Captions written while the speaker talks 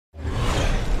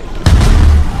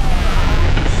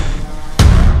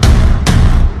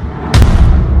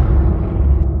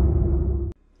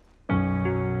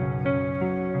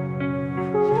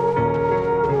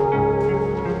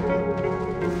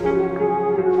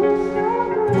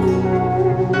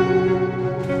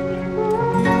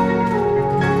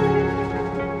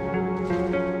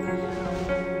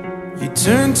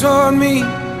turned toward me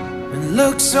and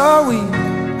looked so weak.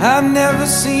 I've never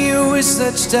seen you with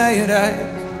such tired eyes.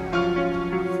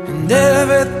 And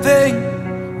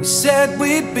everything we said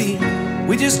we'd be,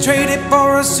 we just traded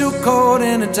for a suit coat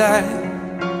and a tie.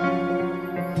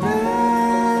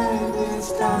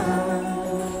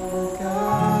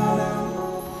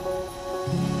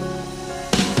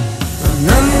 And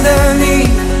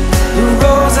underneath the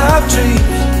rows of trees,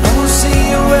 I will see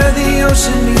you where the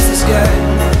ocean meets the sky.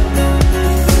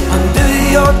 Under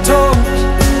your toes,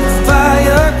 the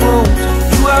fire grows.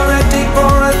 You are ready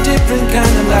for a different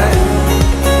kind of life.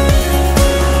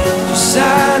 You're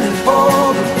shining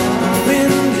forward, the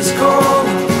wind is cold.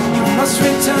 You must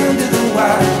return to the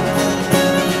wild.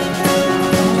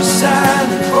 You're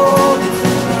shining forward,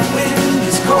 the wind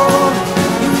is cold.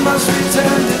 You must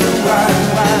return to the wild.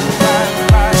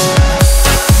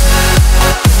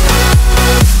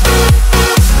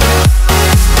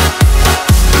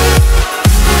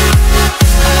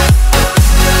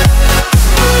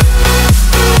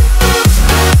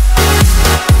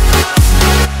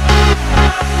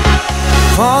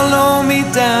 Follow me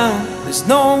down, there's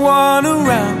no one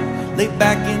around. Lay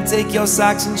back and take your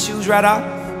socks and shoes right off.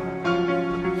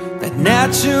 That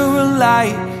natural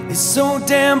light is so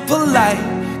damn polite,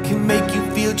 can make you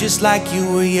feel just like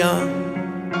you were young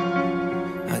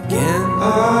again.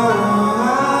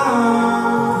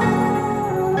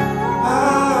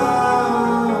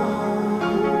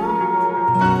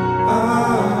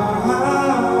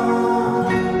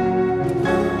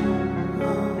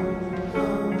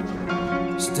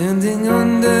 Standing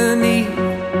underneath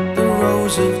the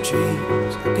rows of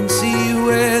trees, I can see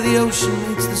where the ocean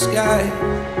meets the sky.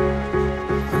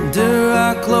 Under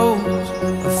our clothes,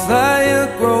 a fire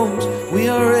grows. We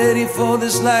are ready for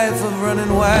this life of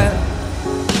running wild.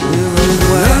 We're running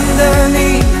wild.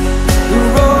 Underneath the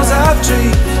rows of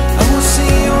trees, I will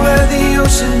see you where the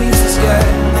ocean meets the sky.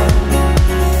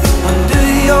 Under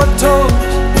your toes,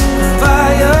 the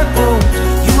fire grows.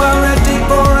 You are ready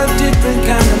for a different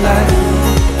kind of life.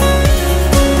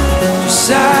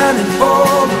 Shining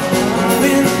forward, the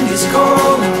wind is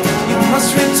cold. You must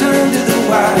return to the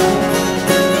wild.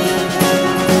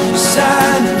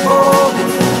 Shining forward,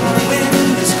 the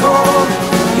wind is cold.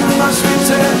 You must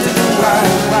return to the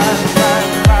wild.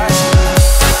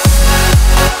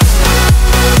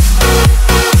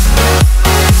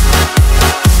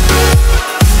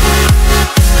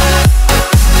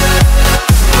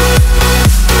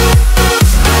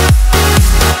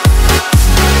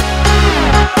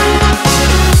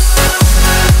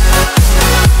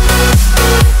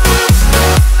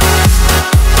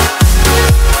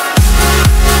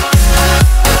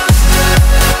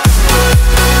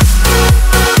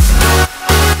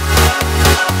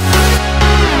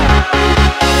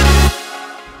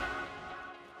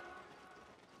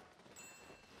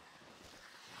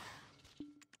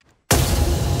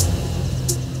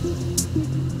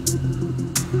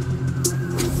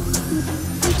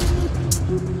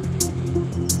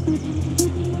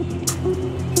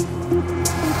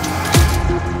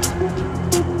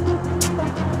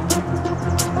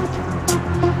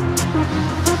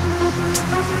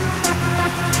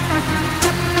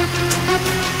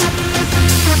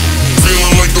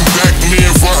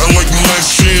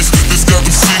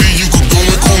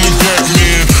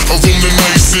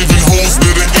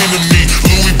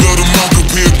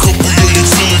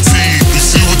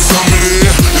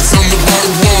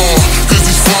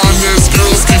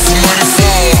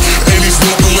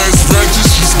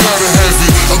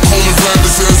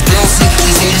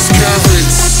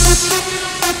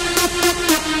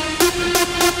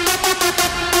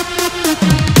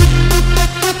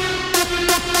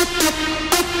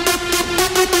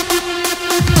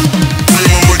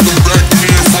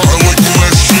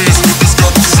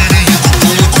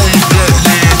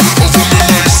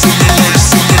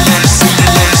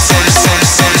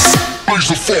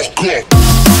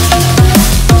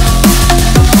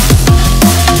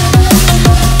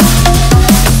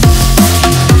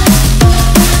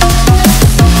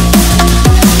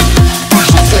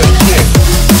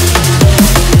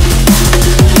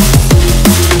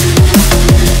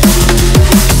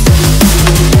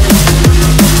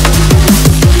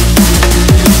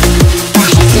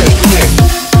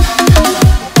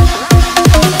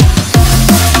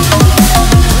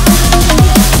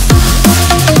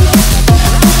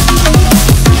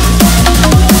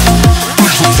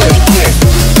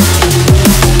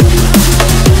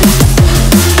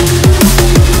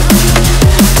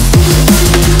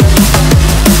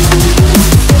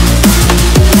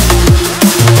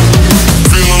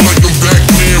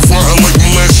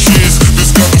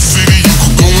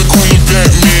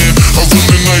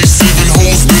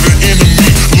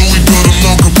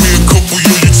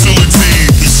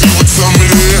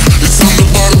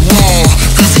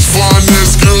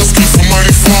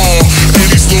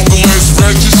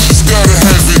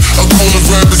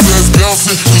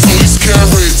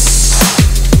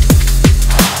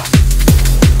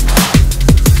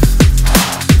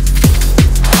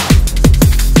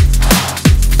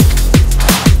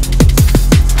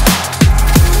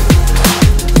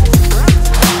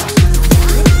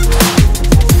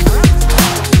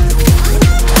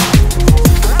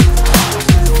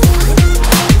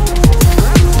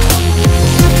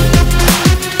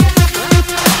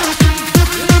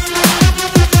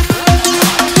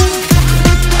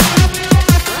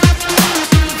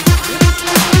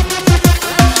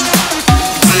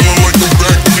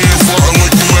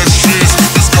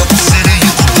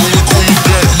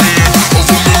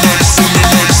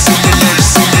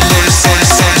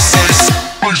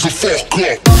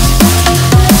 cup.